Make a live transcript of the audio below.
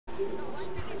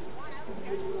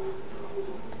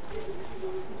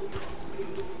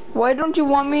Why don't you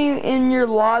want me in your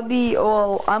lobby?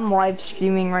 Well, I'm live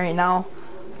streaming right now.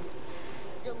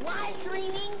 You're live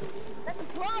streaming? That's a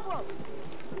problem.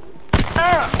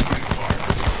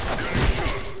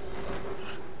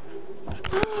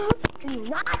 Do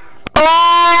not.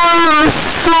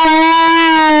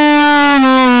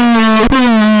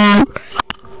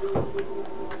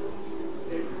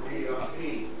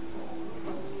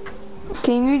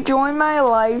 Can you join my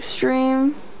live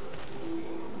stream?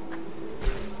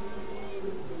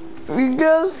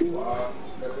 Because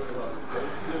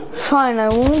fine, I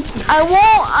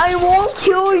won't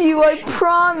kill you, I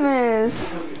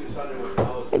promise.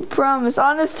 I promise.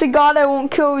 Honest to God, I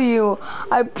won't kill you.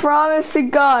 I promise to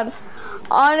God.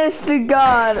 Honest to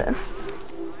God.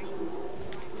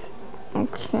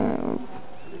 Okay.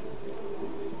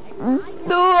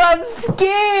 No, I'm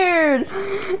scared.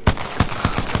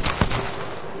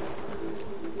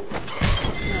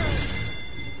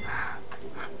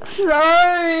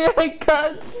 Sorry, I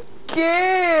got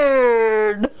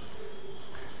scared.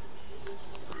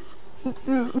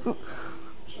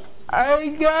 I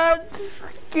got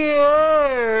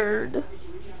scared.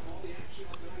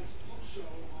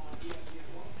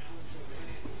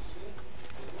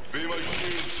 Be my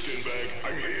shield, skinbag.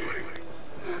 I'm healing.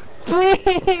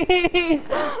 Please,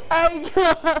 I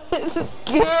got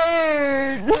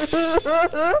scared.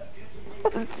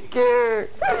 I'm scared.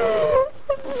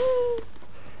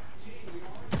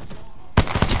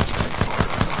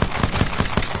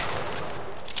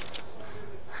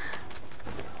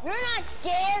 You're not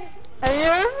scared. I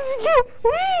am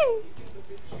scared.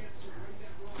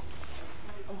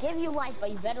 I'll give you life,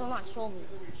 but you better not show me.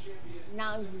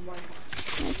 Now you run.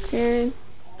 Okay.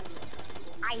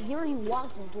 I hear you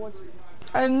walking towards me.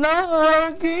 I'm not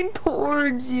walking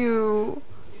towards you.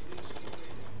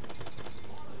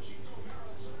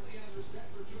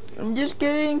 I'm just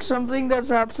getting something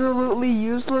that's absolutely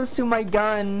useless to my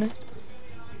gun.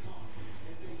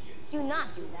 Do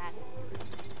not do that.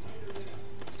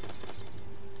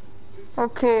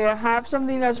 Okay, I have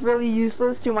something that's really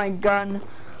useless to my gun,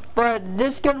 but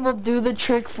this gun will do the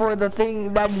trick for the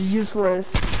thing that is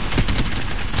useless.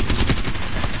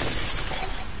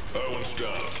 That one's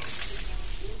down.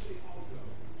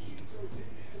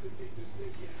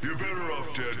 You're better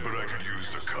off dead, but I could use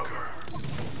the cover.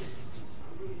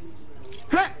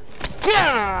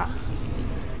 Yeah.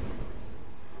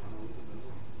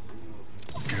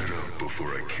 Get up before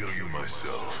I kill you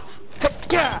myself.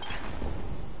 Yeah.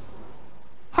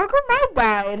 How come I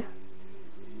died?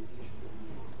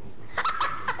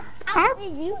 How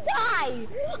did you die?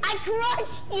 I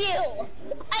crushed you.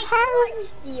 I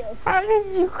crushed you. How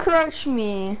did you crush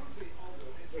me?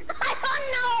 I don't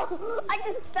know. I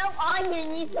just fell on you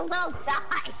and you somehow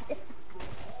died.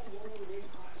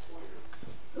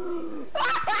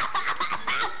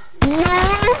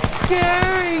 You're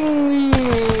scaring me.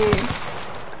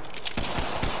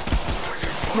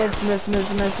 Miss.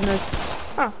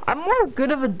 Huh, I'm more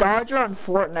good of a dodger on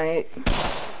Fortnite.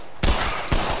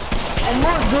 I'm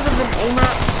more good of an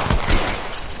aimer.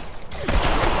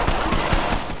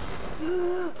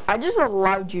 I just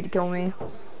allowed you to kill me.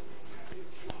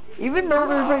 Even though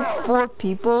there's like 4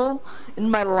 people in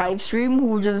my live stream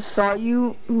who just saw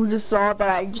that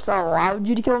I just allowed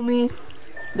you to kill me.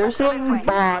 They're saying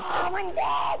bot.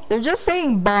 They're just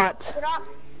saying bot.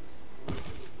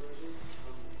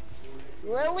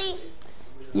 Really?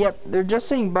 Yep, they're just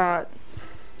saying bot.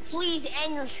 Please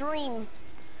end your stream.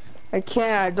 I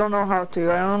can't, I don't know how to.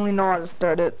 I only know how to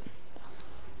start it.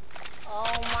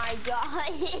 Oh my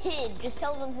god. Just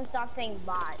tell them to stop saying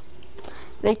bot.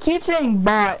 They keep saying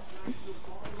bot.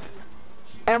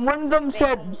 And one of them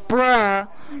said, bruh,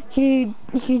 he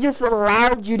just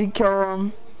allowed you to kill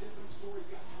him.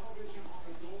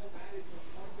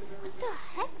 What the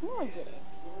heck? No, I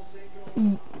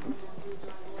didn't.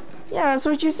 Yeah, that's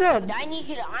what you said. I need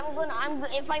you to,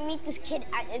 if I meet this kid,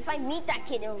 if I meet that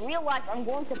kid in real life, I'm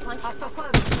going to punch him.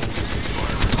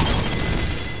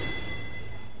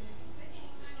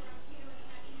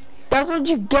 That's what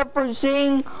you get for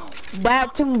saying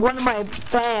that to one of my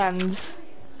fans.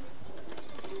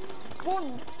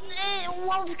 Well,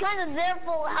 it's kind of their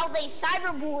fault how they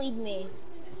cyberbullied me.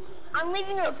 I'm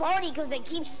leaving their party because they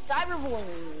keep cyberbullying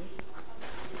me.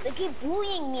 They keep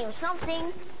bullying me or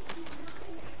something.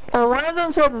 Or one of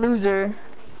them said loser.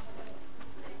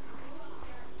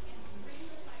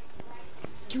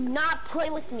 Do not play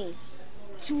with me.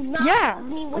 Do not Yeah. play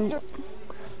with me with your...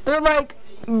 They're like,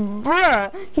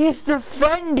 bruh, he's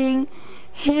defending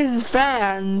his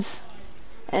fans.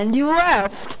 And you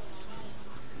left.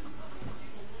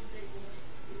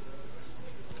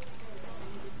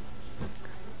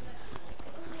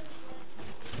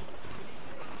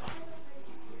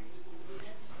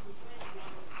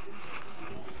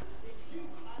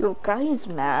 Yo, guy is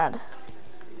mad.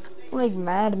 Like,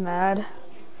 mad.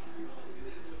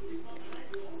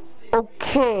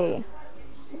 Okay.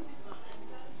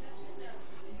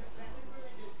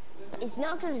 It's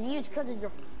not because of you, it's because of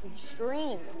your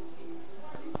stream.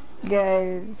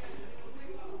 Guys.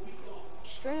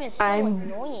 Stream is so I'm...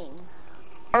 annoying.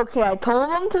 Okay, I told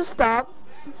them to stop.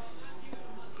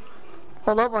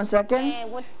 Hold up 1 second.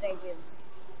 And what did they do?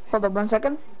 Hold up 1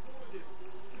 second.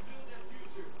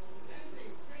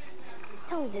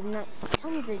 Tell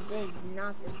me they did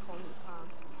not just call me Pop.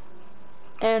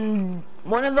 And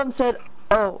one of them said,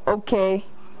 oh, okay.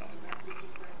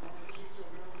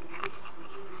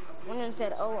 One of them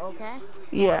said, oh, okay.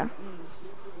 Yeah.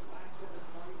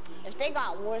 If they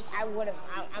got worse, I would have.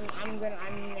 I'm never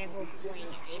playing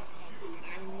Apex.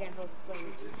 I'm never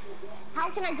playing. How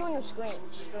can I join your stream?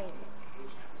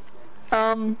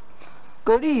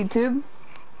 Go to YouTube.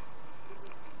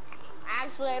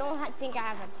 Actually, I don't think I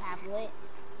have a tablet.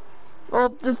 Well,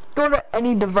 just go to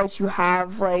any device you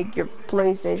have, like your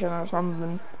PlayStation or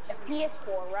something. A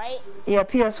PS4, right? Yeah,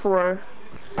 PS4.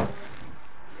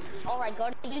 Alright, go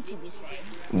to YouTube, you say.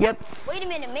 Yep. Wait a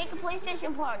minute, make a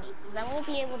PlayStation party, because I won't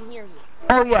be able to hear you.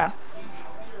 Oh, yeah.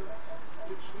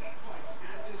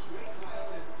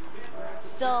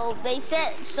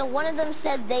 So, one of them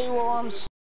said they will,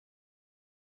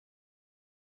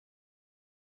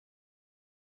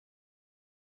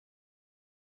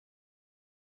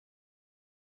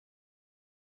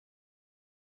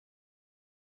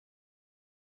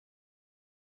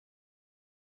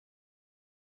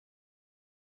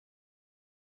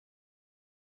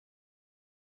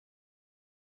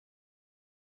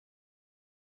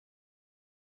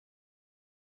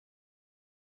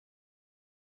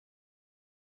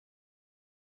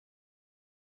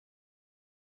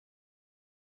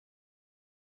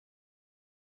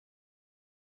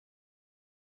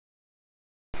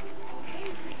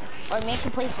 or make a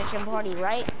PlayStation party,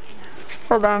 right?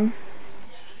 Hold on.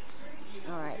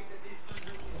 Alright.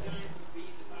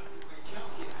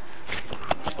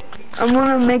 I'm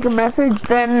gonna make a message,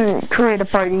 then create a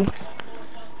party.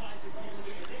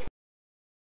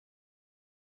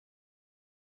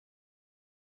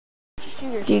 To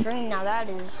your screen now, that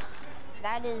is,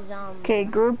 Okay,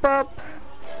 group up.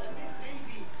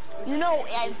 you know,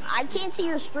 I can't see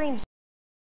your streams.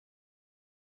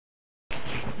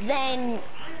 Then,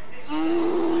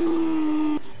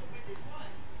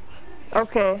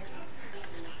 Okay.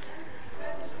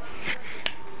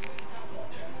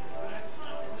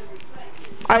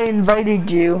 I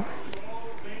invited you.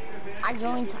 I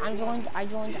joined.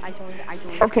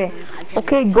 Okay.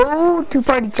 Okay, go to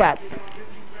party chat.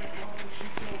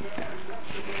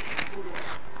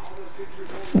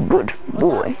 Good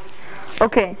boy.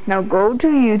 Okay, now go to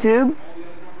YouTube.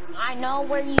 I know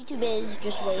where YouTube is,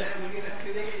 just wait.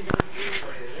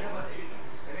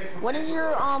 What is the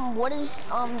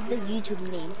YouTube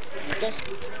name?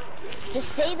 Just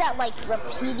say that like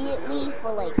repeatedly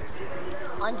for like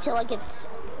until like it's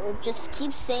just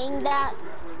keep saying that,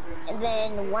 and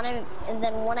then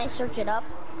when I search it up,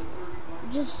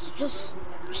 just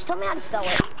tell me how to spell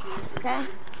it, okay?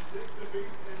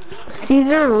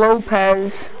 Cesar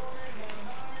Lopez.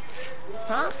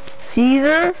 Huh?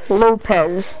 Cesar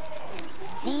Lopez.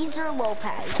 Caesar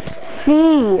Lopez, you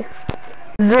said.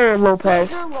 Cesar Lopez.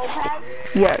 Caesar Lopez?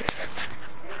 Yes.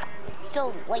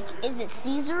 So, like, is it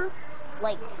Caesar?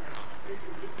 Like,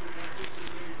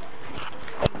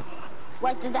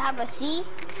 does it have a C?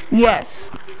 Yes.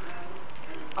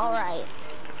 Alright.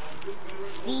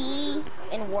 C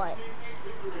and what?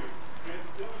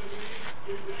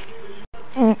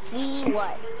 C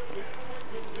what?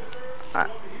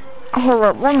 Hold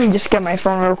up, let me just get my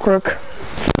phone real quick.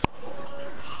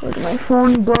 Where's my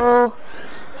phone go?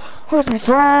 Where's my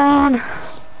phone?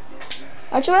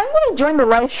 Actually, I'm gonna join the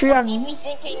live stream. See me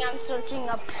thinking I'm searching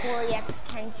up Corey X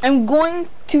Kenshin. I'm going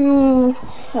to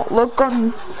look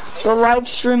on the live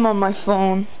stream on my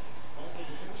phone.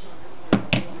 Is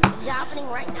it happening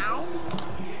right now?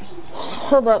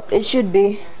 Hold up, it should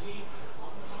be.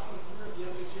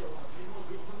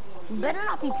 You better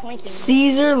not be pointing.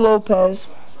 Cesar Lopez.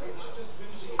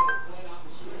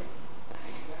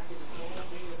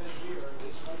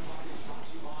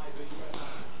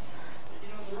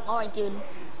 Alright, dude.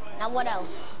 Now what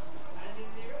else?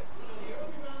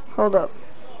 Hold up.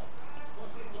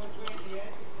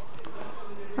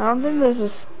 I don't think there's a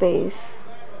space.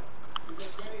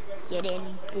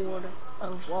 Getting bored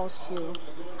of Wall Street.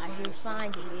 I should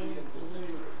find you.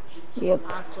 Yep.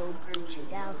 October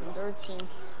 2013.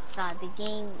 Saw the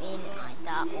game and I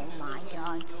thought, oh my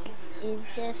god, is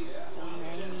this so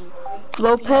many?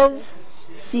 Lopez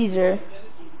Cesar.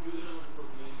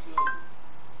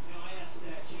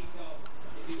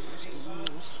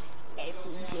 hackers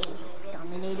every day,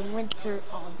 dominating winter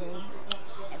all day.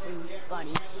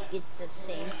 Everybody gets the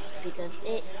same because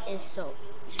it is so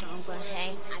strong. But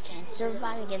hey, I can't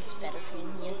survive against better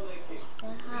than you.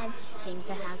 I'm king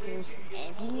to hackers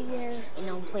everywhere. You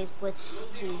know, plays Blitz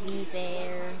to be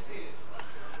fair.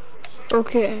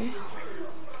 Okay.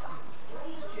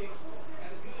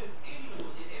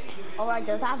 Alright,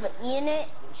 does it have an E in it?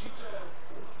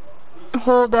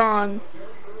 Hold on.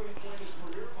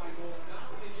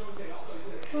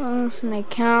 Close an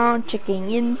account, checking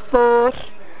info.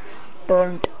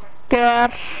 Don't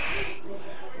care.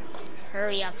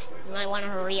 Hurry up. You might want to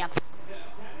hurry up.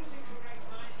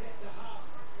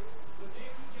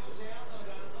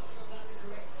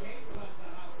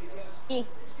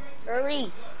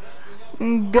 Hurry.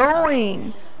 I'm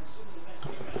going.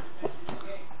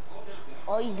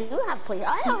 Oh, you do have play.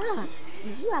 I don't know.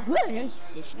 You do have play.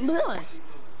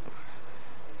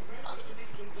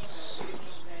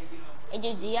 Hey,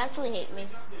 dude, do you actually hate me?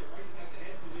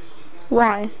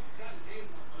 Why?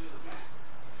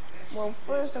 Well,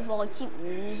 first of all, I keep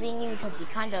leaving you because you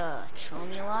kind of troll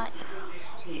me a lot.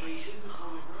 Too much.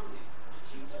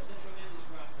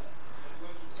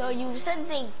 So you said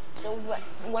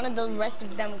one of the rest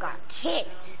of them got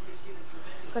kicked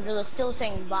because it was still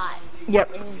saying bye.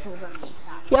 Yep. And you told them to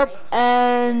stop. Yep. Right?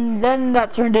 And then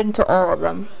that turned into all of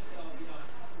them.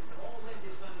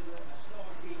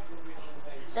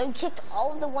 So you kicked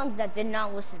all of the ones that did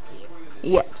not listen to you.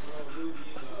 Yes.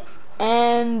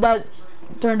 And that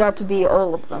turned out to be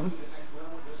all of them.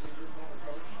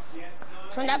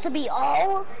 Turned out to be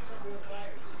all.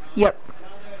 Yep.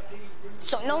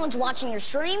 So no one's watching your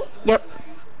stream? Yep.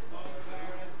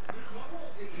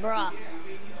 Bruh.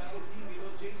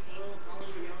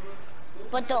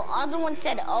 But the other one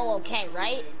said, oh, okay,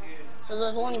 right? So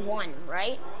there's only one,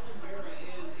 right?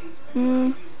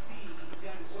 Hmm.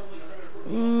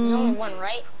 There's only one,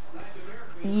 right?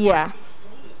 Yeah.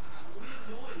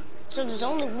 So there's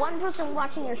only one person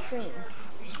watching your stream.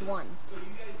 Just one.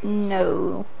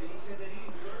 No.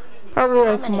 Probably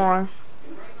How like many? more.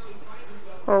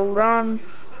 Hold on.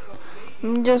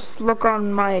 Let me just look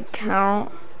on my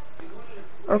account.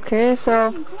 Okay,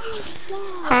 so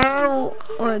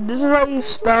this is how you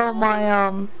spell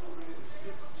my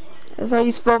this is how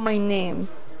you spell my name.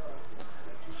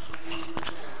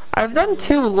 I've done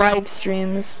 2 live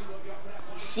streams.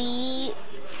 C-E,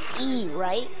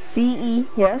 right? C-E,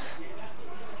 yes.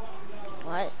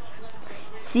 What?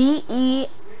 C-E-S-A-R.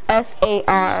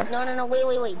 No,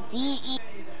 wait. D-E.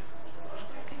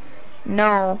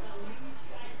 No.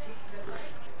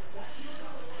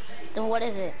 Then what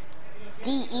is it?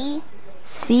 D-E?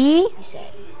 C? You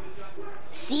said.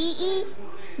 C-E?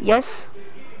 Yes.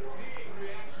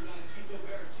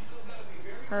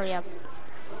 Hurry up.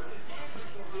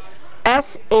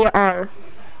 S-A-R.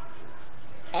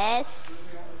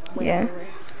 S. Yeah. Wait.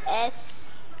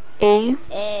 S. A.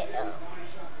 A.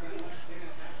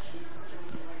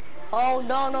 Oh,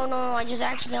 no. I just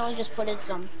accidentally just put in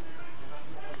some.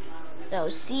 So,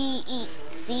 C-E-C-E-C,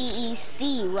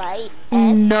 right?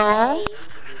 No.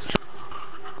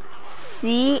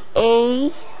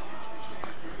 C-A.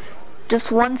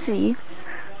 Just one C.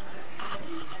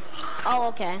 Oh,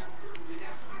 okay.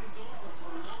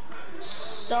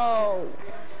 So,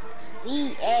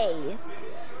 C-A.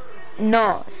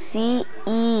 No.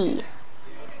 C-E.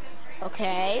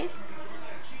 Okay.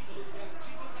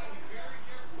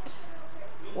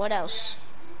 What else?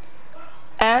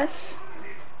 S.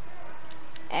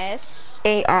 S.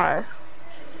 A-R.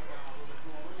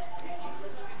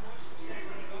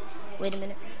 Wait a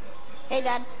minute. Hey,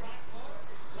 Dad.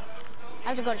 I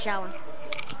have to go to shower.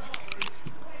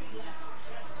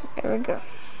 There we go.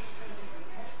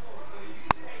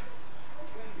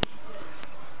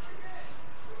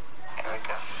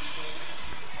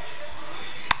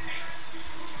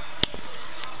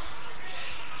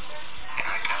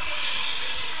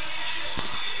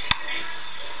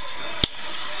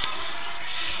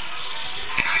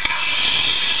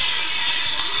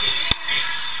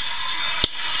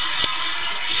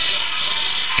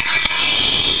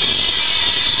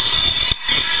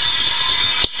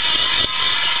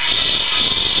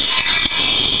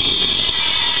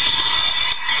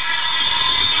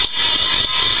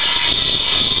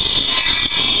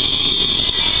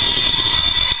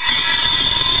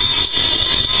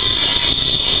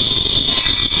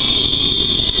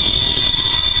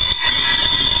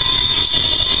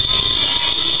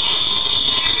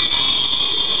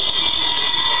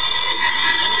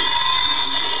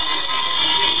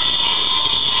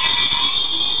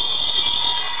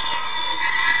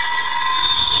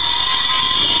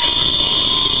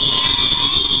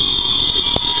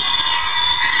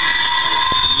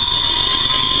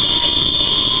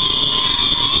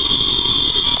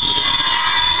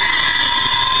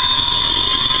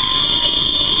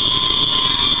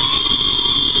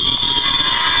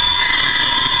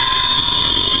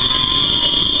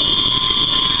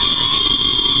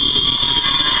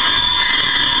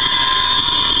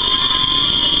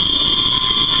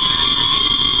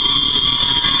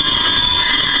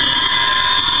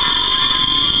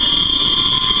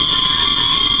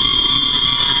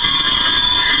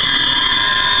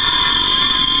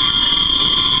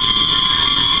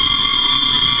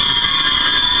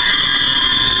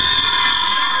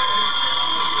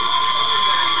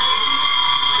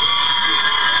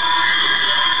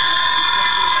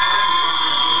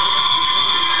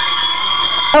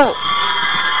 Oh.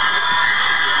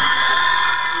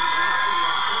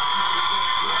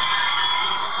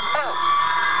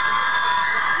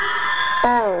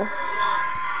 Oh.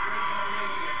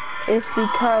 It's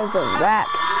because of that.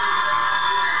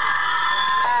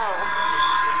 Oh.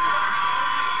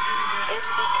 It's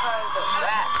because of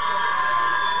that.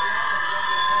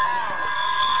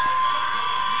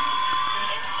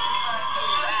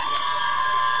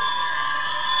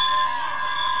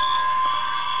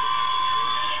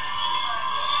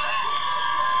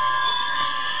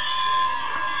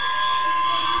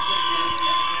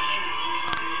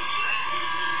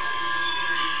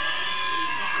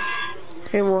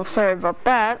 Okay, well, sorry about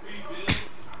that.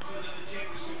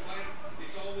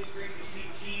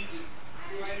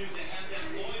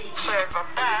 Sorry about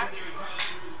that.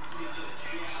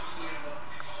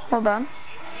 Hold on.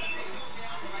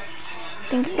 I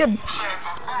think you're good. Sorry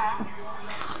about that.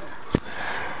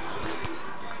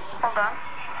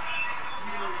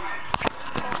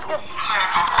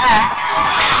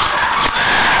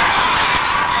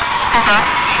 Hold on.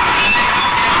 Good. Sorry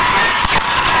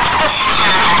about that.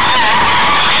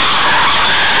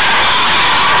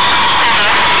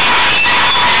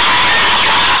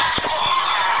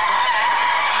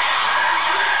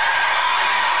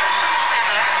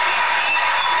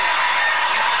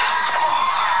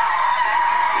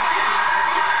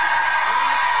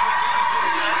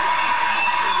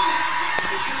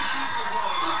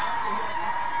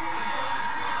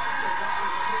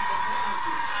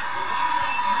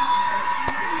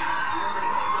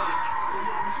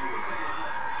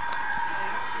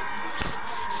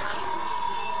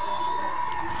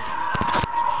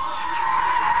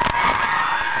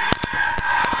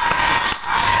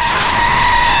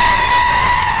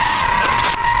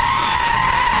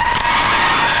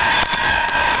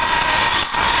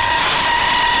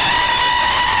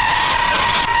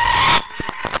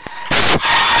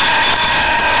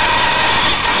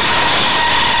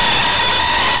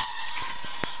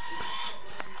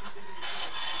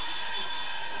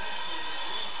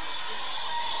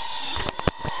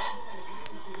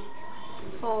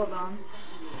 Hold on. Hold on.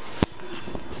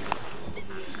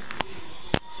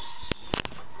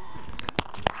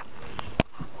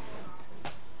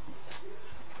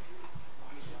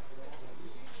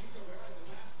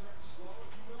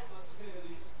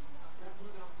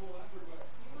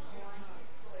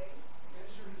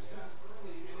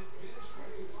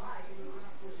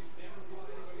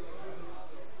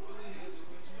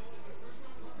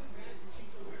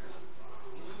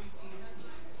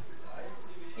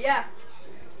 Yeah.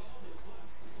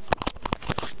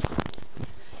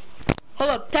 Hold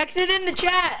up, text it in the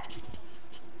chat.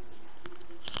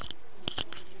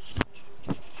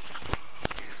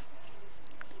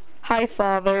 Hi,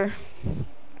 Father.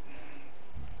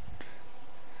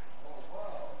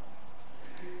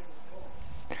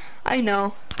 I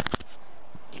know.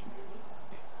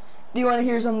 Do you want to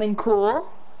hear something cool?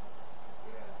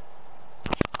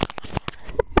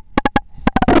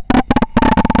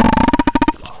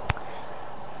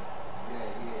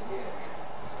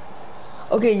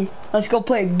 Okay, let's go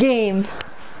play a game.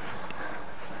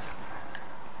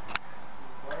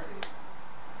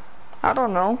 I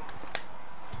don't know.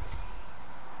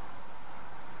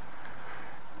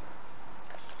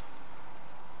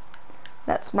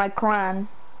 That's my clan.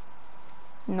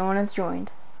 No one has joined.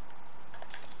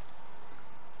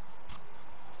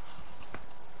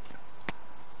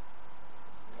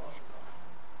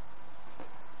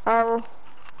 Let's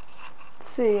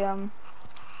see,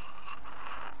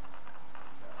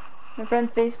 my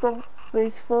friend Facebook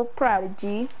Faithful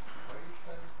Prodigy.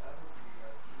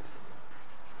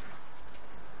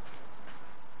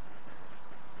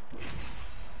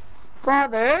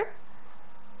 Father,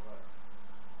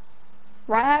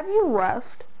 why have you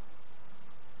left?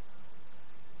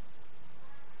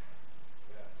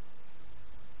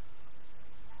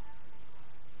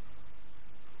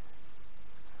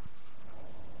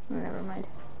 Never mind.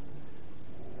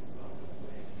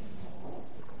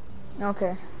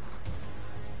 Okay.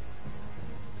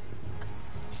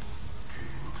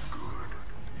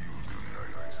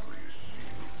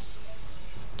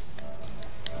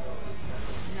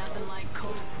 Nothing like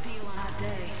cold steel on a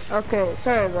day. Okay,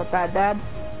 sorry about that, Dad.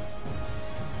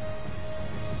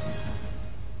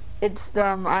 It's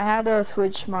I had to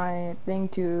switch my thing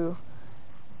to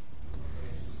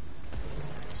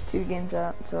 2 games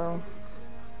out, so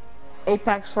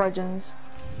Apex Legends.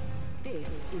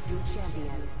 This is your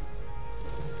champion.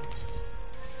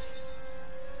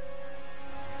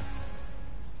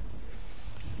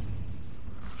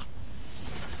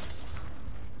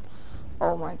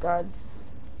 Oh my god.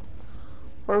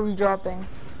 Where are we dropping?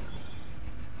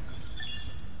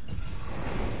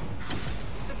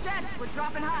 Jets, we're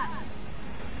dropping hot.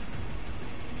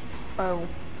 Oh,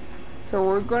 so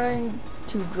we're going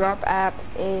to drop at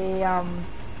a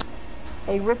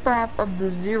ripoff of the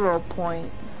 0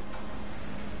 point.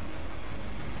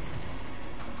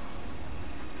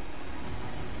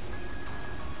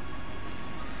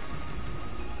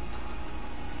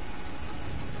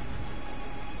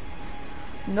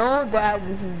 No, Dad,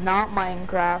 this is not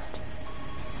Minecraft.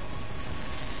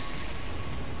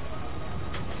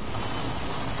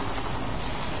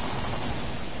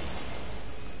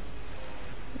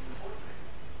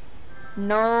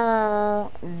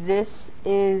 No, this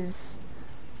is...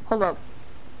 Hold up.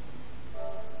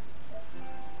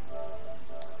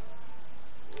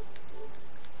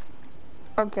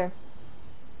 Okay.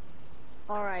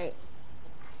 Alright.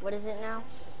 What is it now?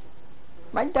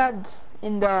 My dad's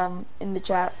in the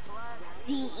chat.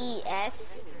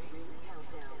 CES,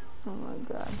 Oh my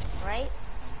god. right?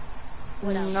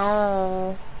 What else?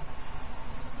 No.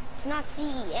 It's not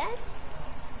CES?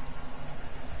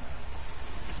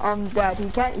 Dad, he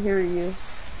can't hear you.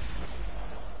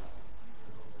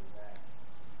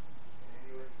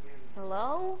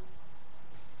 Hello?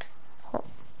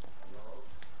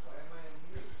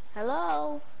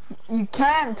 Hello? You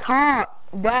can't talk.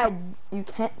 Dad, you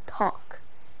can't talk.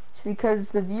 It's because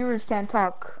the viewers can't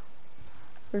talk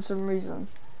for some reason.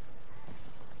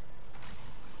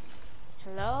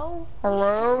 Hello?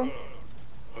 Hello?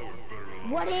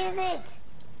 What is it?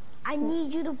 I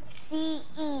need you to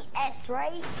CES,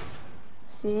 right?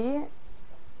 See?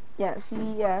 Yeah,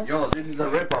 see, yes. Yo, this is a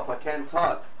ripoff. I can't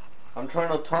talk. I'm trying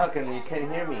to talk and you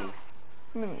can't hear me.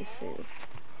 Let me see this.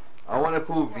 I want to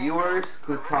prove viewers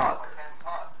could talk.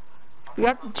 You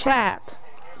have to chat.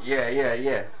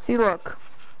 Yeah. See, look.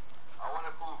 I want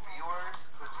to prove viewers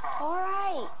could talk.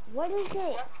 Alright, what is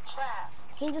it?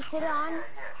 Can you just put it on?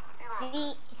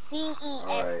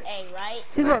 CESA, right?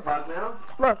 See, Can I look. talk now?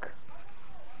 Look.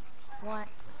 What?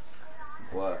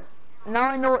 What? Now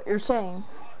I know what you're saying.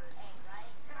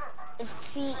 It's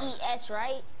CES,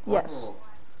 right? Yes. Oh,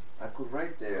 I could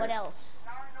write there. What else?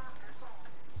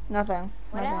 Nothing.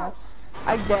 What Nothing else?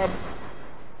 I dead.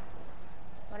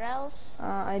 What else?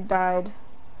 I died.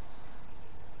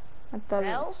 I thought What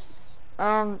else?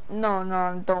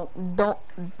 no, don't.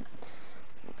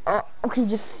 Okay,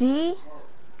 just C.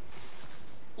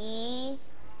 E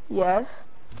Yes.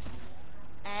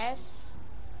 S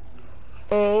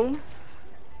A.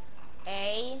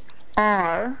 A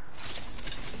R.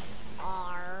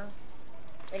 R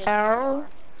L.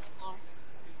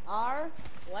 R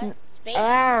what? Space?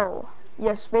 L.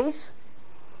 Yes, space.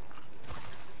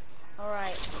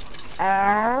 Alright.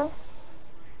 L.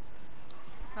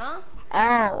 Huh?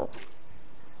 L.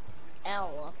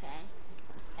 L, okay.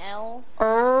 L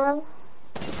O.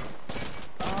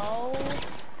 O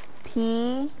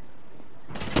P.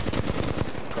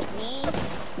 Z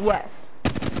Yes.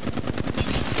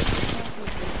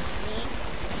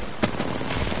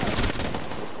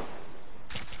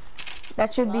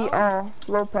 That should be all.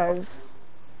 Lopez.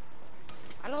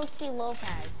 I don't see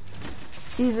Lopez.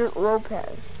 Caesar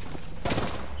Lopez.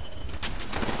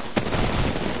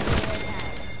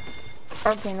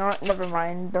 Okay, no, never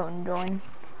mind. Don't join.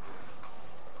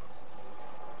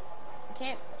 I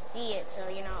can't see it, so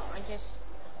you know, I just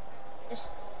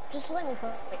let me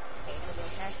click.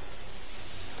 Okay.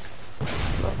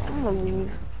 I'm gonna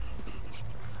leave.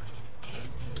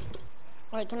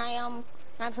 Wait, can I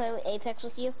play with Apex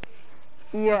with you?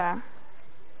 Yeah.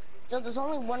 So there's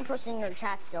only one person in your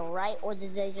chat still, right? Or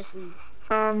did they just leave?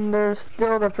 There's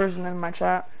still the person in my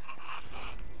chat.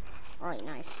 Alright,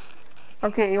 nice.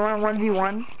 Okay, you want a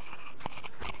 1v1?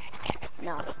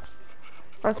 No.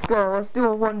 Let's go. Let's do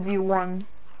a 1v1.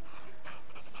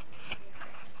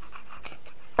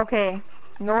 Okay.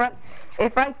 You know what?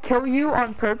 If I kill you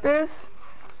on purpose,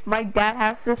 my dad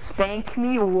has to spank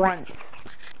me once.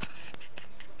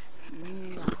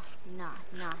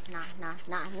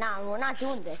 Nah, we're not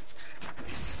doing this.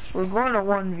 We're going to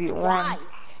 1v1. Why?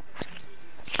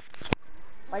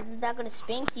 Why is that gonna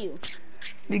spank you?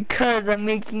 Because I'm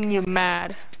making you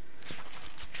mad.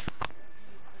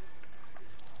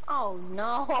 Oh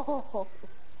no.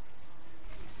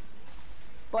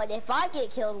 But if I get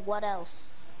killed, what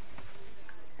else?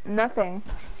 Nothing.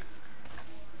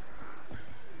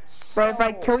 So, But if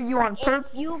I kill you on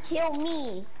purpose, if you kill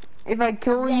me, if I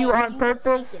kill then you on get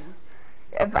purpose, spanking.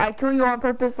 if I kill you on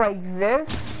purpose like this,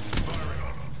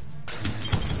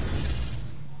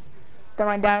 then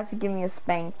my dad has to give me a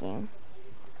spanking.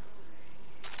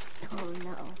 Oh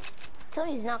no. Tell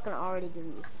me he's not gonna already give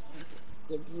me a spanking.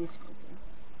 Give you a spanking.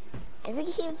 If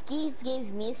he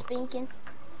gave me a spanking,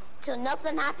 so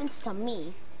nothing happens to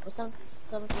me, Or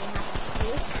something happens to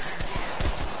you?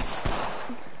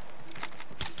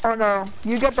 Oh no,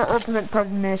 you get the ultimate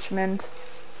punishment.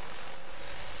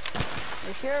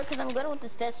 You sure? Cause I'm good with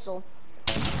this pistol.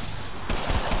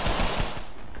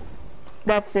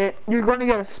 That's it. You're gonna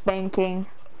get a spanking.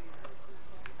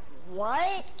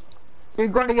 What? You're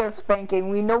gonna get a spanking.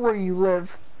 We know where you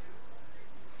live.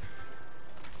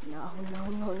 No.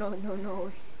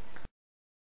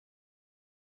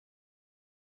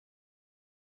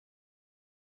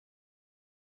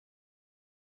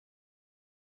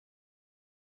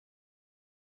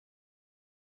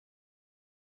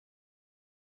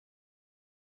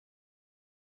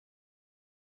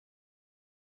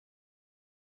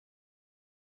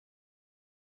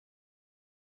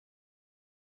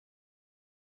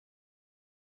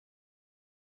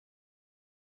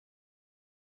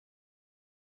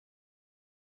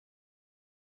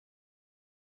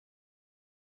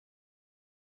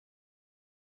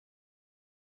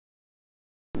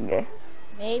 Okay.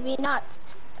 Maybe not.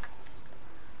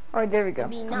 Alright, there we go.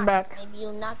 Maybe I'm not. back. Maybe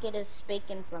you'll not get a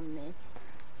spanking from me.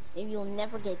 Maybe you'll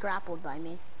never get grappled by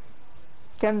me.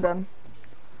 I'm done.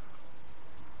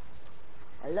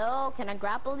 Hello? Can I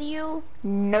grapple you?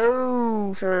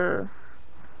 No, sir.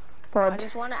 I But,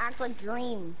 just want to act like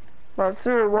Dream,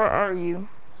 sir, where are you?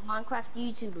 a Minecraft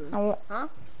YouTuber. Huh?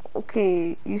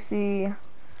 Okay, you see,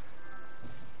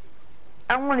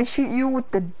 I want to shoot you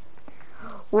with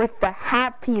the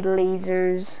happy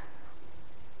lasers.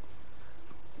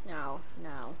 No.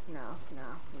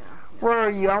 Where are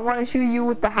you? I want to shoot you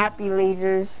with the happy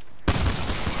lasers.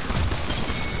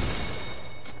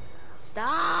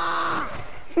 Stop!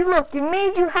 See, look, it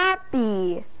made you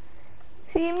happy.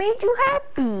 See, it made you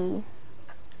happy.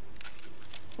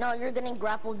 No, you're getting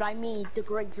grappled by me, the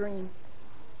Great Dream.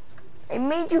 It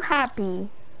made you happy.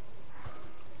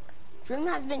 Dream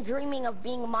has been dreaming of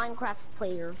being a Minecraft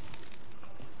player.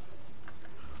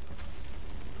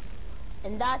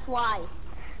 And that's why.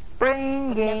 Brain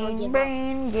Never give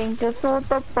gain, to sort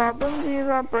the problems, use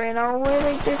our brain away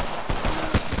like this.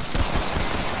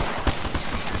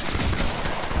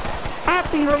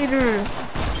 Happy later.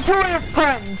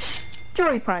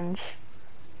 Joy punch.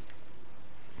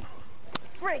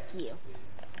 Frick you.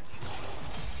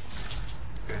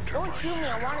 Don't shoot me,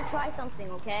 I want to try something,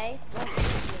 okay? Don't shoot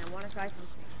me, I want to try something.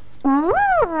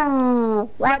 Ooh,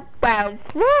 what does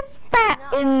this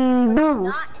button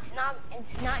do?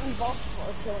 It's not involved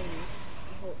for killing me.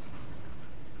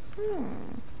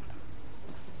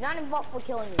 It's not involved for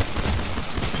killing me.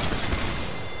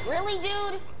 Really,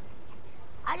 dude?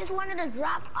 I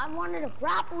wanted to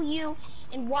grapple you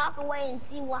and walk away and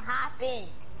see what happens.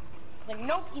 But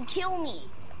nope, you kill me.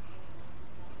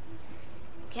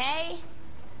 Okay?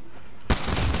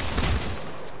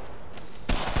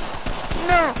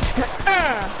 No.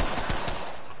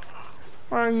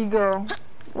 Where you go?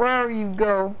 Where you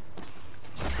go?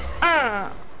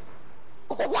 Oh,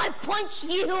 I punched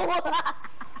you!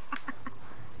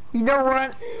 You know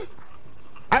what?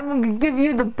 I'm gonna give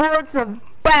you the bullets of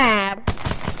bad.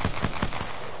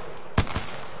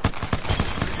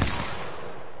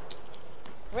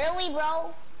 Really,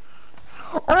 bro?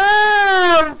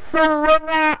 Oh, so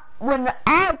when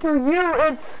I kill you,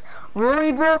 it's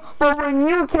really bro, but when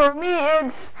you kill me,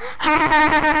 it's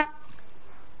I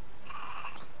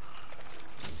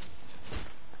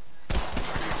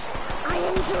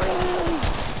am Dream!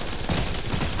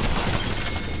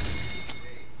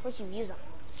 Of course, you use a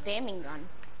spamming gun.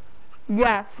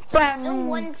 yes, So there's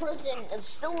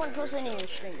still one person in your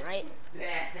stream, right?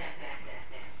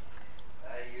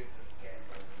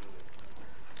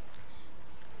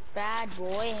 Bad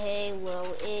boy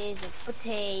Halo is a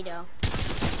potato.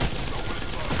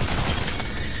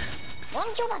 Let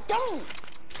me kill that dummy!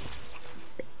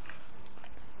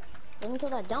 Let me kill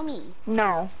that dummy.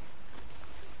 No.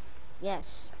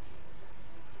 Yes.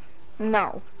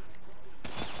 No.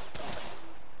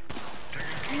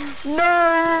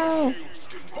 No!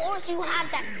 Of course you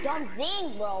have that dumb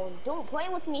thing, bro. Don't play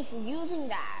with me for using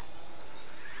that.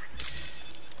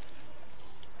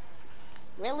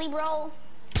 Really, bro?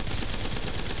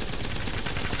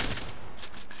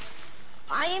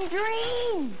 I am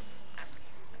Dream!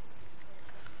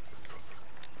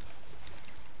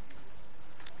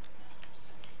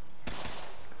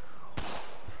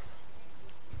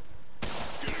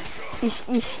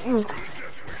 Ew.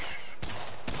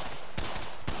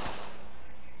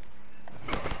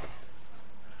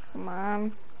 Come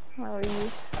on. How are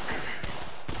you?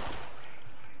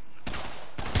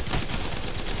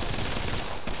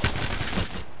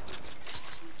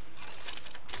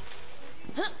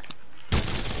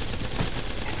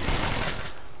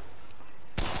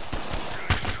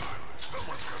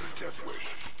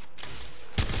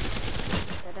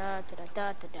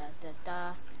 da da da da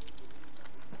da.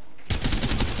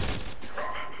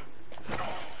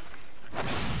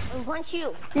 I want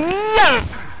you. Yeah!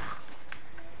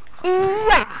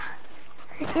 Yeah!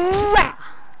 Yeah!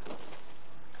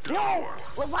 No!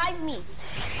 Revive me!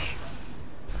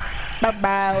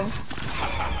 Bye-bye.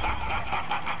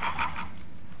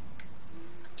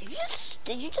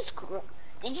 Did you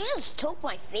just took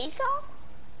my face off?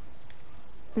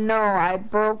 No, I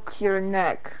broke your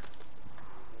neck.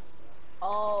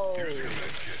 Oh.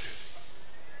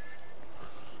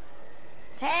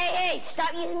 Hey,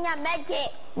 stop using that med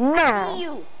kit. No. I see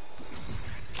you.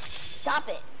 Stop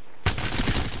it.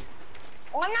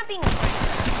 Oh, I'm not being a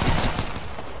friend.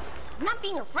 I'm not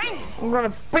being a friend. I'm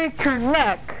gonna break your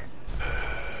neck.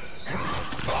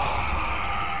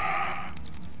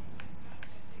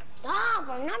 Stop,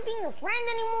 I'm not being a friend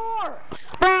anymore.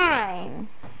 Fine.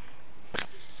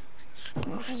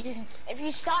 If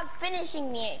you stop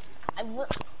finishing me, I will.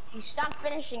 If you stop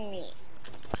finishing me,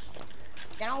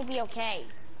 then I'll be okay.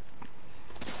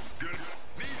 Need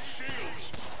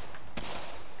shields.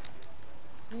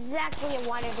 Exactly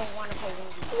why I don't want to play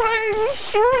with you. Why are you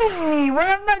shooting me when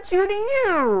I'm not shooting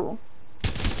you?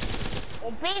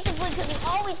 Well, basically, because you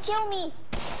always kill me.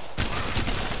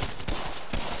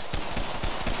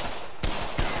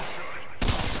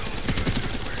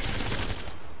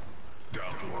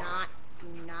 Do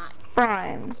not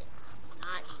Fine.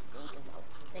 think about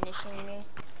finishing me.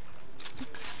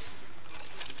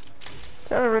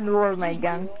 Try to reload my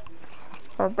gun.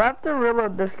 Oh, I have to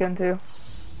reload this gun too.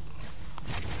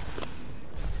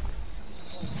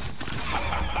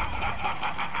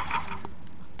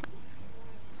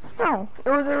 No, it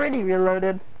was already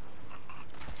reloaded.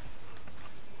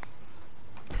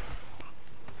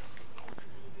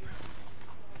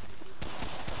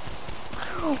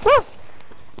 Woo!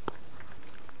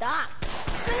 Stop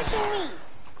finishing me.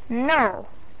 No.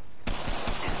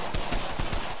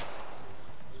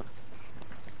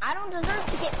 I don't deserve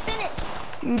to get finished.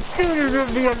 You do deserve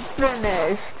to get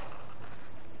finished.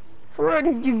 Where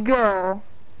did you go?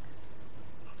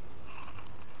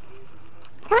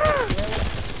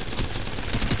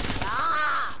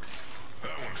 Ah!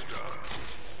 That one's done.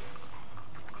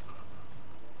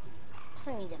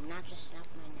 Tell me to not just snap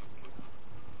my neck.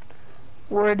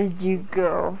 Where did you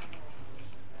go?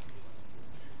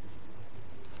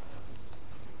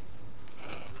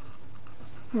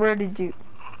 Where did you?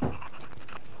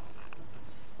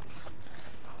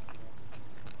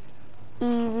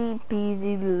 Easy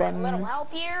peasy A little lemon.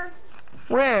 help here.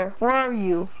 Where? Where are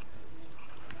you?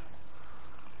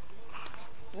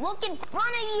 Look in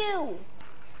front of you.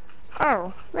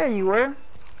 Oh, there you were.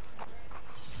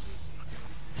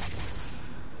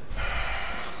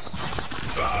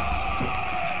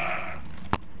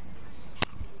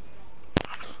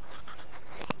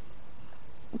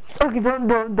 Okay,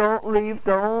 don't leave.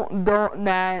 Don't,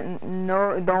 nah,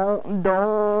 no, don't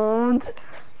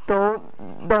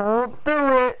do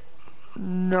it.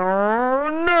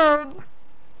 No,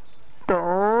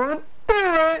 don't do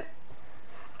it.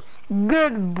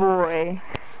 Good boy.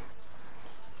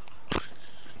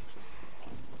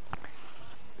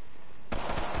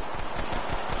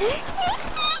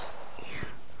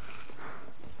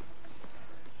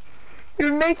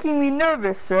 You're making me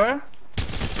nervous, sir.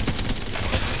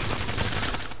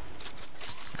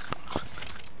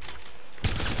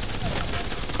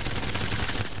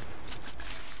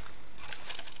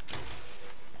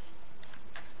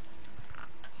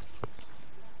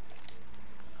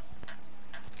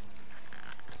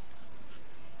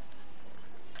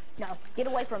 No, get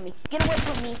away from me. Get away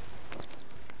from me.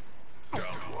 Down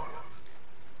one.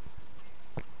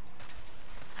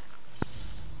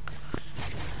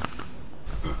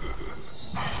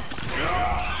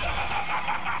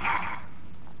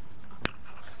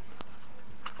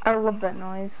 I love that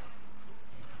noise.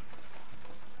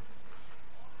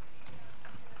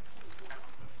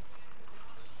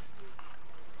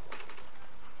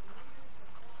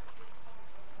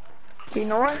 You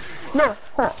know what? No,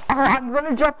 I'm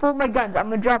gonna drop all my guns. I'm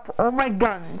gonna drop all my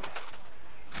guns.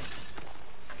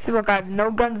 See, look, I have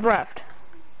no guns left.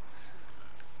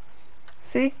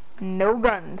 See? No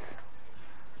guns.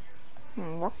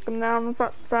 I'm walking down the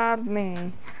front side of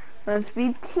me. Let's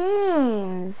be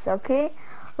teams, okay?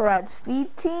 Let's be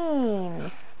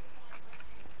teams.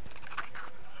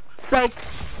 Psych.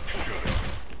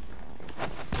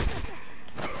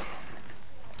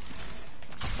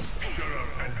 Shut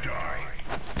up and die.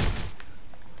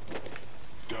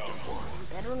 Down one.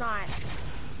 Better not.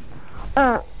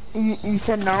 Oh, you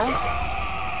said no?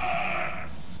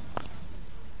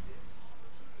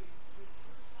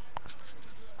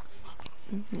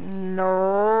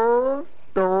 No.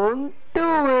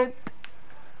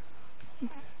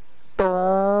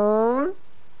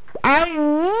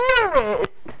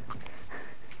 it.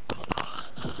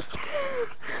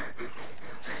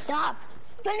 Stop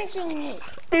finishing me.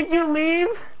 Did you leave?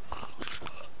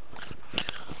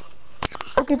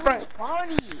 Okay, fine.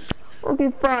 Party.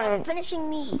 Okay, fine. Finishing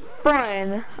me.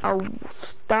 Fine. I'll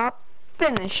stop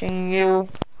finishing you.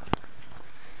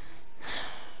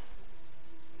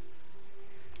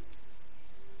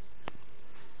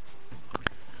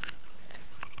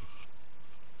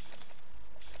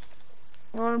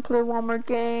 You wanna play one more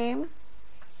game?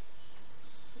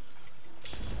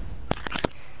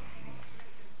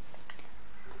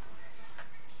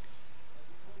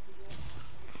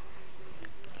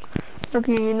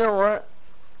 Okay, you know what?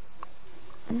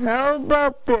 How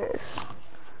about this?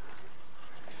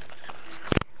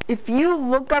 If you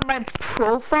look at my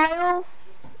profile,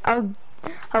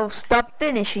 I'll stop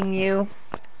finishing you.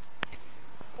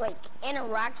 Like,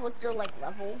 interact with your, like,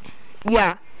 level.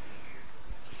 Yeah.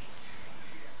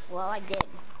 Well, I did.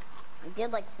 I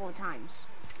did, like, 4 times.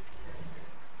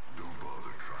 Don't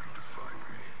bother trying to find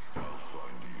me. I'll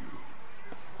find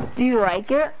you. Do you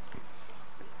like it?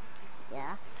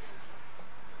 Yeah.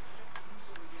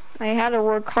 I had to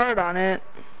work hard on it.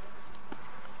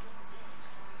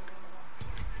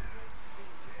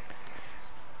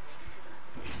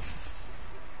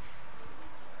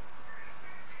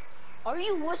 Are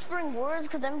you whispering words?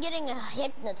 Because I'm getting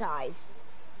hypnotized.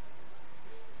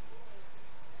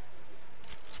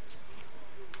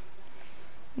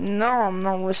 No, I'm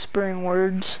not whispering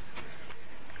words.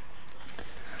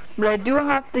 But I do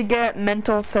have to get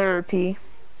mental therapy.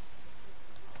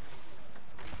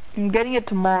 I'm getting it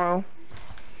tomorrow.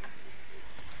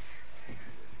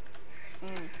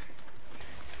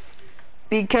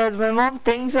 Because my mom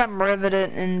thinks I'm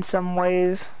riveted in some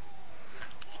ways.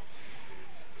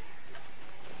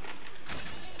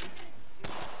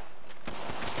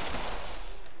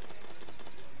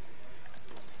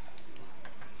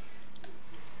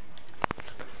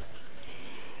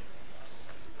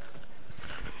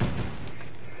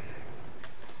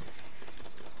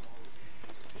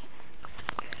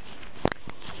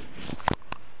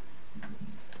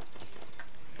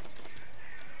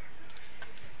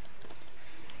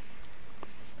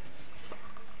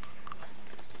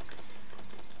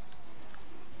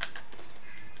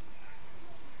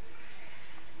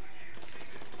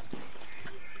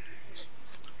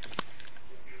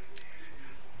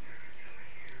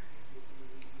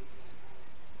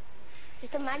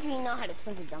 Just imagine you know how to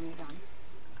turn the dummies on.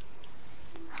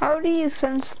 How do you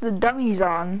sense the dummies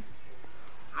on?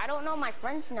 I don't know, my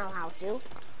friends know how to.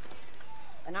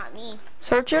 But not me.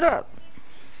 Search it up.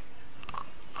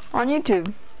 On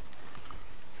YouTube.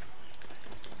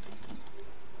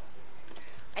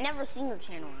 I never seen your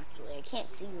channel, actually. I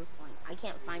can't see your fun. I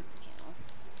can't find your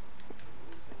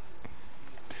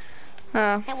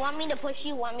channel. Hey, want me to push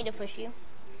you? Want me to push you?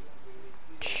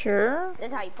 Sure. This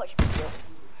is how you push people.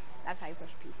 That's how you push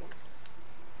people.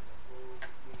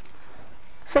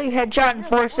 So you headshot in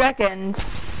 4 seconds.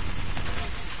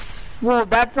 Whoa,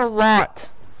 that's a lot.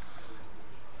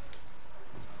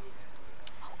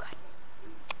 Oh god.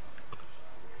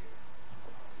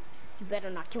 You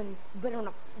better not kill me. You better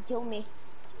not kill me.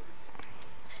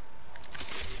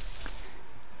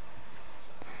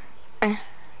 I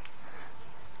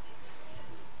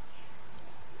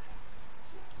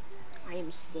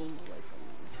am staying away from you.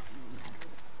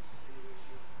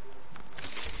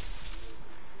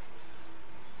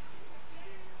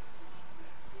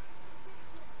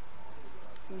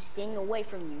 I'm staying away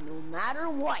from you no matter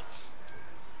what.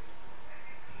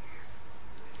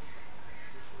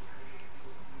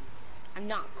 I'm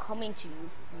not coming to you.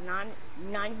 Not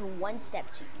even one step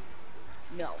to you.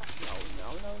 No, no,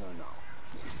 no, no, no, no.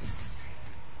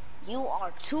 You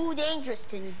are too dangerous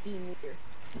to be near.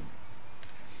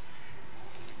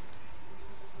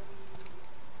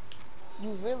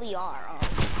 You really are.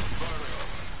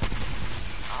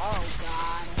 Oh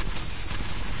god.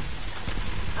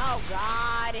 Oh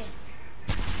god.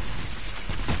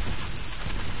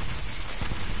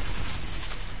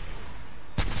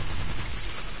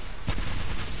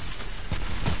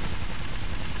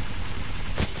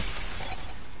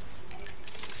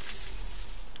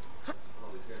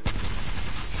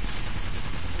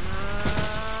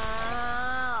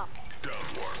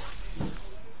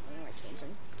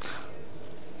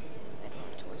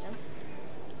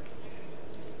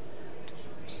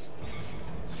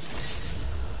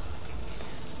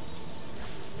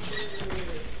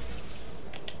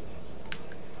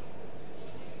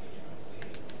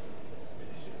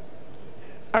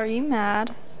 Are you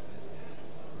mad?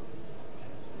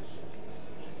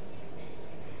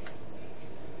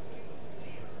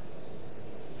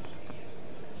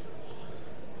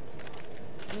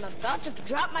 I'm about to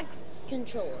drop my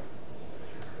controller.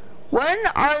 When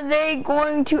are they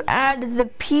going to add the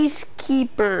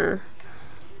Peacekeeper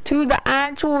to the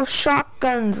actual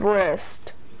shotguns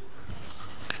list?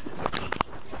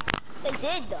 They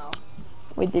did though.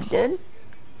 Wait, they did?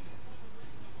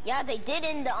 Yeah, they did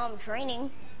in the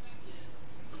training.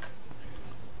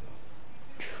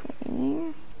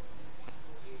 Training?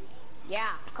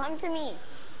 Yeah, come to me.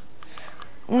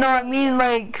 No, I mean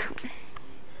like...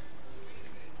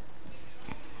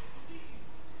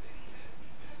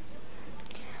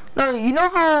 No, you know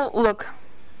how, look.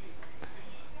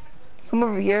 Come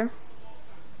over here.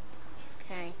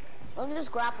 Okay. Let me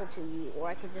just grapple to you, or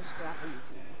I could just grapple you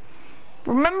to me.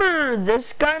 Remember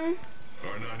this gun?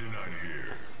 R99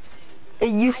 here. It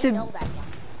used I to... know that one.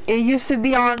 It used to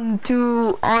be on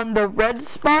the red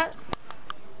spot,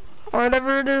 or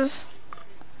whatever it is.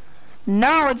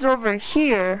 Now it's over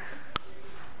here.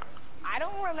 I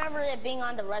don't remember it being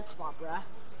on the red spot, bruh.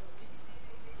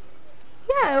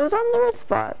 Yeah, it was on the red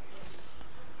spot.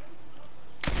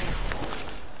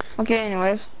 Okay,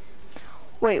 anyways.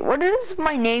 Wait, what does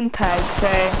my name tag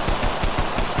say?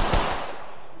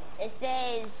 It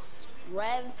says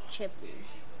Rev Chippy.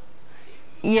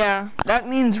 Yeah, that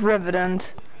means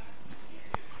Revenant.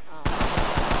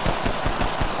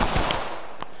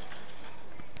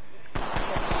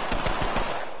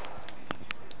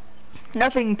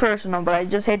 Nothing personal, but I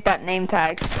just hate that name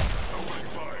tag.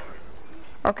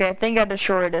 Okay, I think I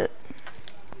destroyed it.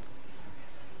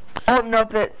 Oh,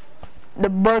 nope, the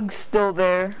bug's still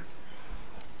there.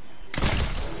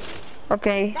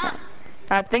 Okay,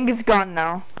 I think it's gone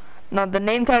now. No, the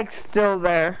name tag's still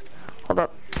there. Hold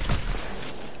up.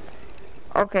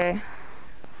 Okay.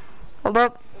 Hold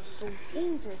up. It's so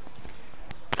dangerous.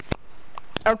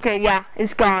 Okay, yeah,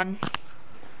 it's gone.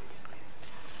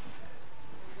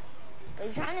 Are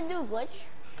you trying to do a glitch?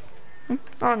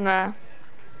 Oh, nah.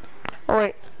 Oh,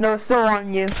 wait. No, it's still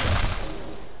on you. That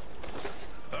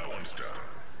one's down.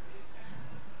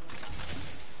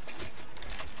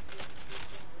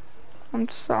 I'm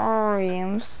sorry.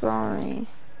 I'm sorry.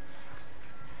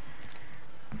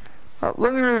 Oh,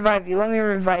 let me revive you. Let me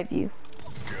revive you.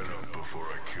 Get up before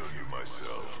I kill you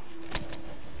myself.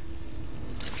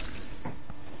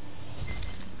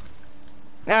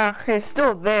 Ah, it's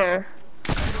still there.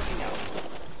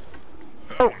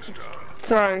 That Oh, one's down.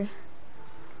 sorry.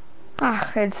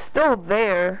 Ah, it's still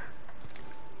there.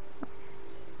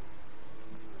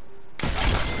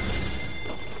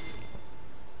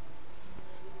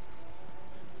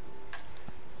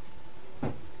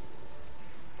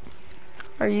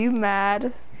 Are you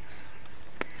mad?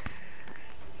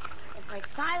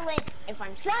 If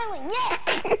I'm silent,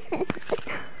 yes!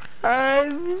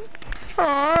 I'm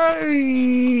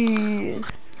sorry.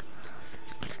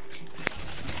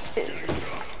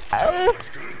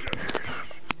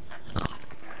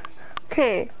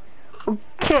 Okay.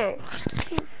 Okay.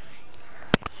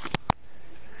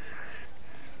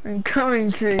 I'm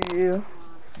coming to you.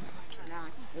 Turn it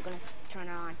on. We're gonna turn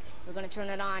it on. We're gonna turn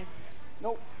it on.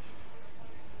 Nope.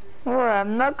 Alright,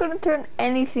 I'm not gonna turn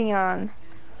anything on.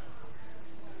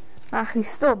 Ah, he's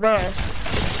still there.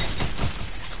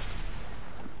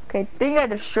 Okay, I think I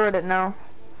destroyed it now.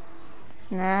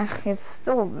 Nah, it's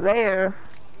still there.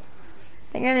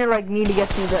 I think I need to get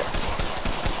through that.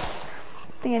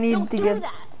 I think I need Don't to do get.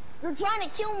 that. You're trying to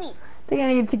kill me. I think I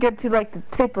need to get to like the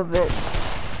tip of it.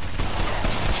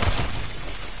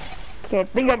 Okay, I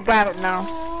think I got it now.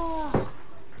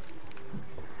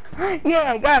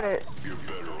 Yeah, I got it. You're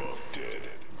better off dead,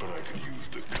 but I could use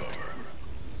the cover.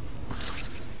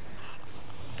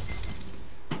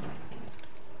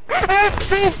 That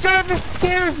space driver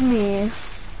scares me.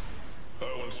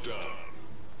 That one's down.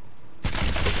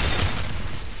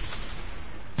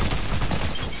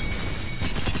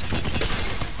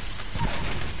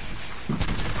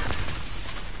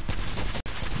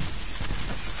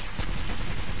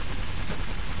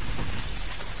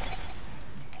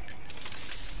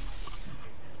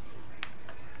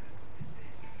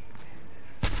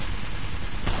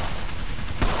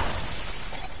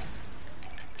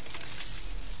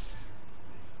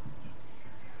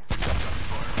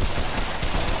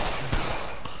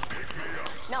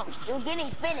 No, you're getting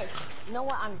finished. You know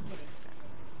what? I'm kidding.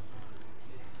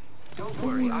 Don't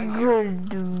worry, I'm here.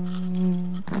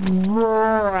 Good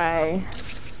boy.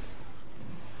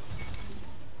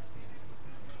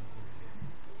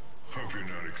 Hope you're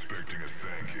not expecting a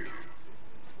thank you.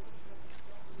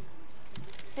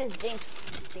 This is dance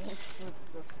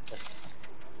with the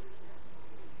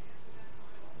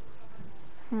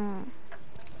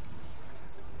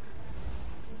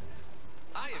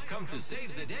I have come to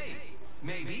save the day.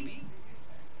 Maybe.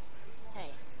 Hey,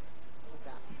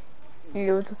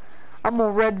 I'm a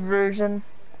red version.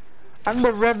 I'm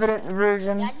the Revenant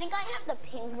version. Yeah, I think I have the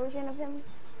pink version of him.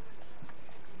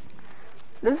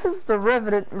 This is the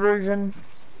Revenant version.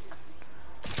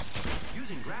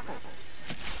 Using grapple.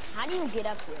 How do you get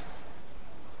up here?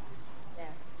 There.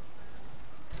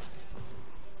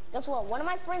 Guess what? One of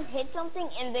my friends hit something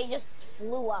and they just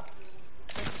flew up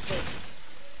in space.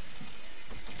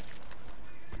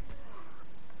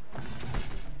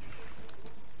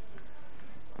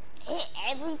 Hit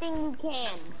everything you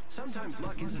can. Sometimes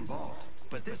luck is involved,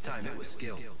 but this time it was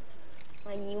skill.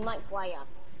 And you might fly up.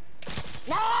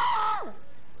 No!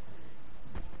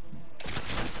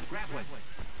 Grappling.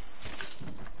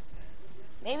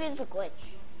 Maybe it's a glitch.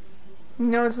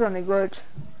 No, it's not a glitch.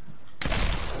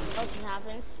 What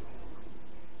happens?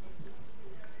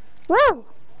 Woo!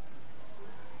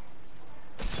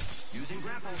 Using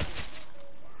grapple.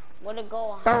 Would it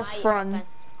go That was high fun. up as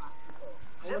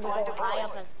possible? Would it go high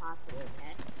up as possible,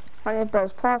 okay? I think that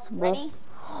was possible. Ready?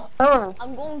 Oh,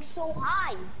 I'm going so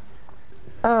high.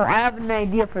 oh, I have an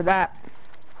idea for that.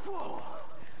 Oh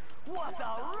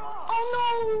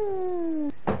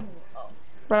no!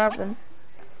 What happened?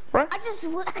 What? I just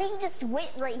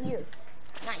went right here.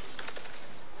 Nice.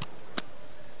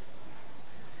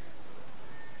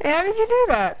 Hey, how did you do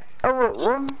that? Oh,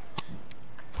 what?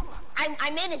 I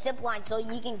made a zip line so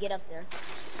you can get up there.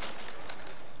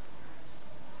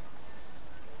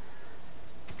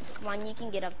 Come on, you can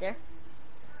get up there.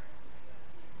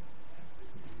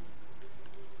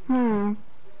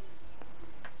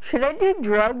 Should I do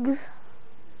drugs?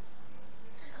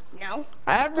 No.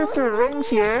 I have the syringe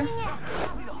here.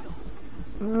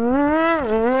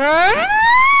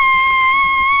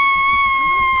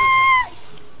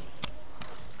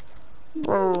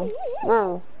 Whoa,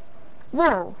 whoa,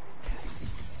 whoa.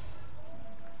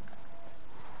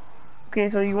 Okay,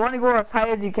 so you want to go as high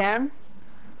as you can?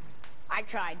 I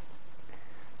tried.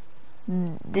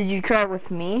 Did you try with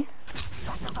me?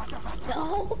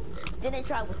 No, didn't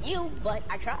try with you, but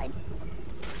I tried.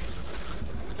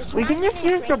 We can just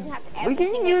use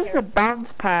the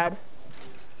bounce pad.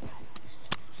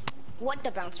 What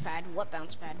the bounce pad? What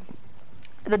bounce pad?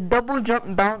 The double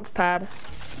jump bounce pad.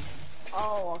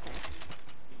 Oh, okay.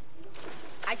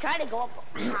 I try to go up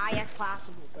high as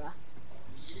possible, bruh.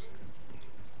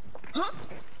 Huh?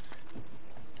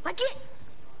 I can't.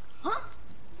 Huh?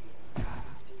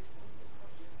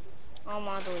 I'm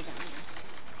all the way down here.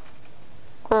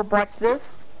 Cool, watch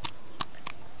this.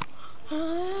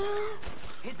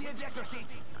 Hit the ejector seat.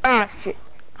 Ah, shit.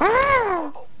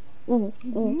 Ah! Ooh,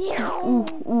 ooh, ooh,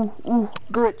 ooh, ooh.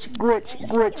 Glitch, glitch,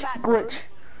 glitch, glitch.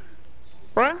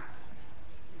 What?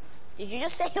 Did you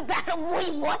just say a battle?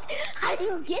 Wait, what? How did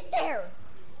you get there?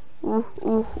 Oof,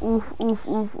 oof, oof, oof,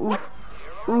 oof, oof.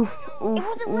 Oof, oof, It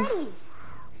wasn't oof. ready.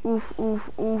 Oof, oof,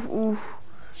 oof, oof.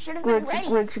 Should have been Glitch, ready.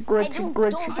 glitch, glitch, Hey,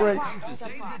 glitch, don't glitch. jump off, To don't save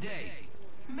jump off. the day.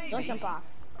 Maybe. Don't jump off.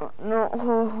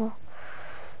 No.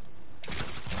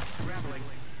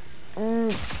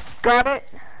 Grappling. Got it.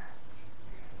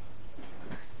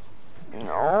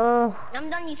 No. I'm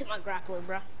done using my grappler,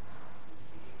 bro.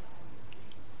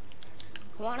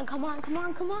 Come on, come on, come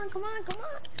on, come on, come on, come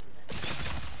on.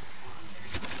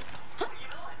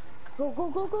 Go, go,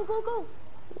 go, go, go, go.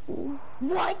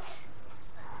 What?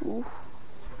 Oof.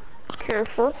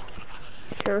 Careful.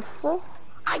 Careful.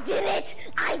 I did it!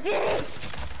 I did it!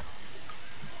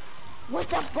 What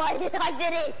the fuck? I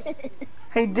did it!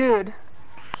 Hey, dude.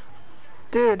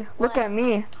 Dude, look What? at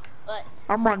me. But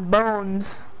I'm on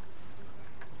bones.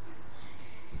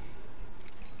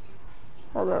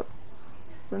 Hold up.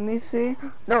 Let me see.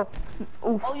 No.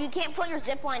 Oof. oh, you can't put your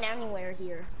zip line anywhere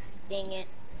here. Dang it.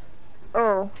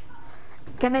 Oh.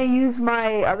 Can I use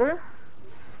my other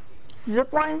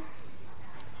zip line?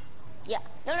 Yeah.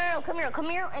 No, no, no. Come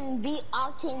here, and be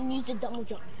octane and use a double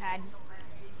jump pad.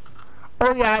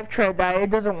 Oh yeah, I've tried that. It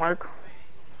doesn't work.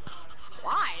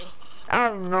 Why? I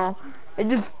don't know. It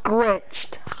just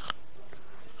glitched.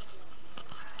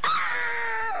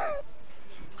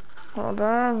 Hold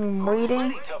on, I'm waiting.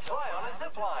 Ready to fly on a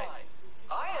zip line.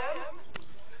 I am.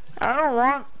 I don't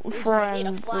want Ready to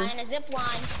flying. fly in a zip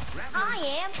line.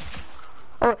 I am.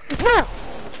 Oh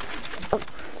no!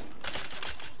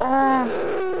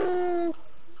 Oh.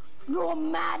 You're a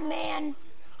madman.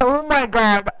 Oh my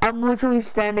god! I'm literally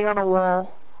standing on a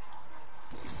wall.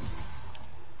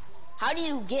 How do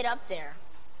you get up there?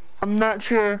 I'm not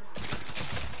sure.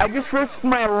 I just risked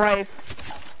my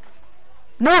life.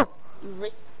 No! You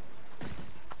risk.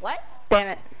 What? Damn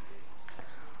it.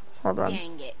 Hold on.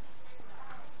 Dang it.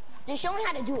 Just show me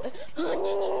how to do it.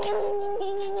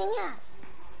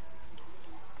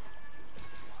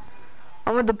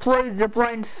 I'm gonna deploy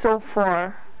zipline so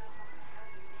far.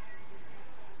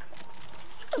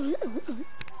 Ready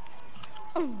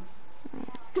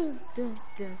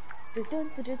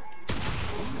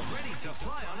to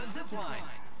fly on a zip line.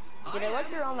 Did I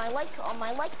like your I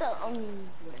like the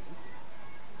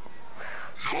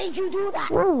How did you do that?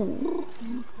 Whoa.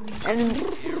 And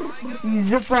you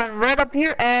zip line right up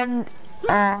here and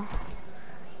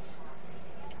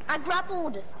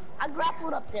I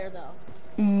grappled up there though.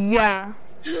 yeah.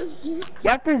 You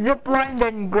have to zip line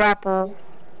then grapple.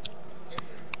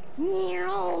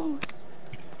 Meow.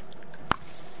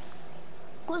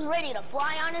 Who's ready to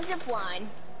fly on a zip line?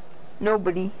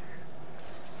 Nobody.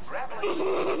 Grappling.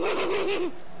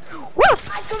 Woo!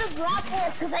 I could have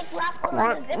grappled because I grappled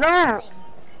on a zip No. line.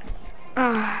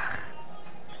 Ah.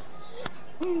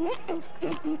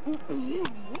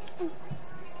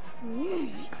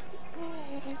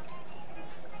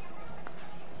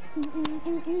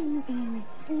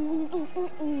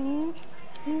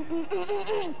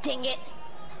 Dang it.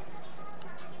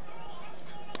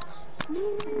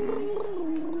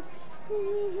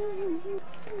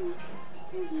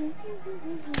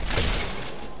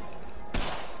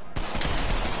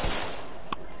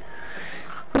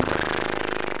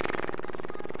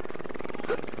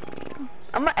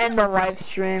 I'm gonna end the live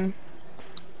stream.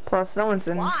 Plus, no one's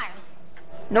in. Why?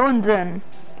 No one's in.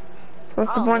 So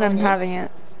what's the Oh, point no in one is. having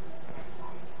it?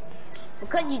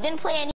 Because you didn't play any